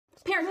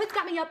Parenthood's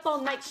got me up all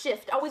night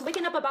shift. Always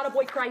waking up about a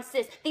boy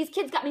crisis. These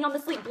kids got me on the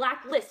sleep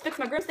blacklist. Fix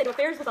my grim state of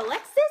affairs with a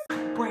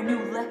Lexus. Brand new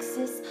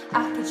Lexus,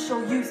 I could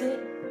sure use it.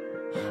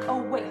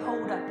 Oh wait,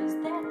 hold up, is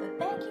that the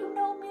thank you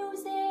note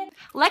music?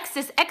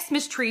 Lexus,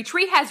 Xmas tree,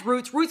 tree has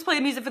roots, roots play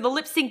the music for the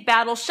lip sync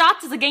battle,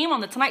 shots is a game on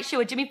the Tonight Show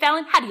with Jimmy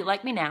Fallon. How do you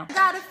like me now?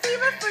 Got a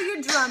fever for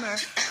your drummer.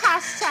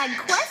 Hashtag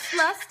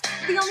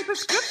Questlust. The only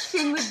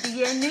prescription would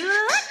be a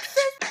new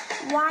Lexus.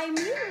 Why,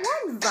 me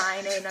one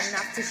vine ain't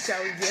enough to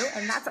show you,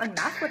 and that's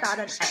enough without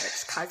an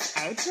edge, cause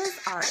edges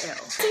are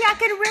ill. See, I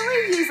could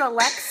really use a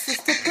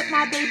Lexus to put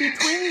my baby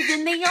twins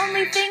in. The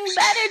only thing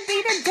better'd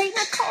be to date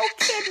Nicole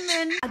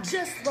Kidman. I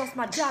just lost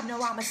my job,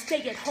 now I'm a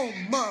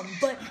stay-at-home mom.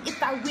 But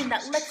if I win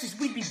that Lexus,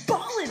 we'd be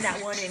ballin'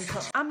 that one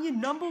income. I'm your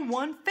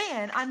 #1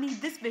 fan. I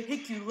need this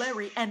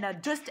vehiculary, and I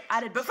just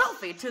added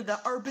Buffalfi to the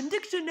Urban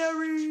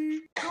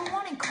Dictionary. Go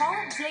on and call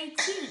it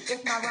JT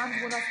if my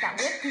rhymes went off that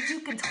whip, cause you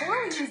can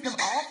totally use them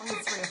all for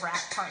History of Rap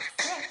Part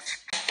 6.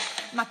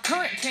 My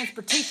current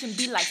transportation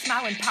be like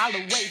smiling pile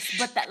of waste,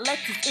 but that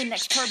Lexus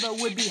NX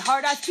Turbo would be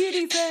hard-ass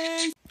kitty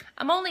face.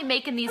 I'm only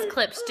making these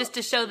clips just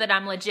to show that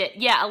I'm legit.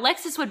 Yeah, a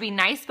Lexus would be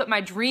nice, but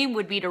my dream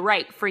would be to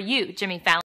write for you, Jimmy Fallon.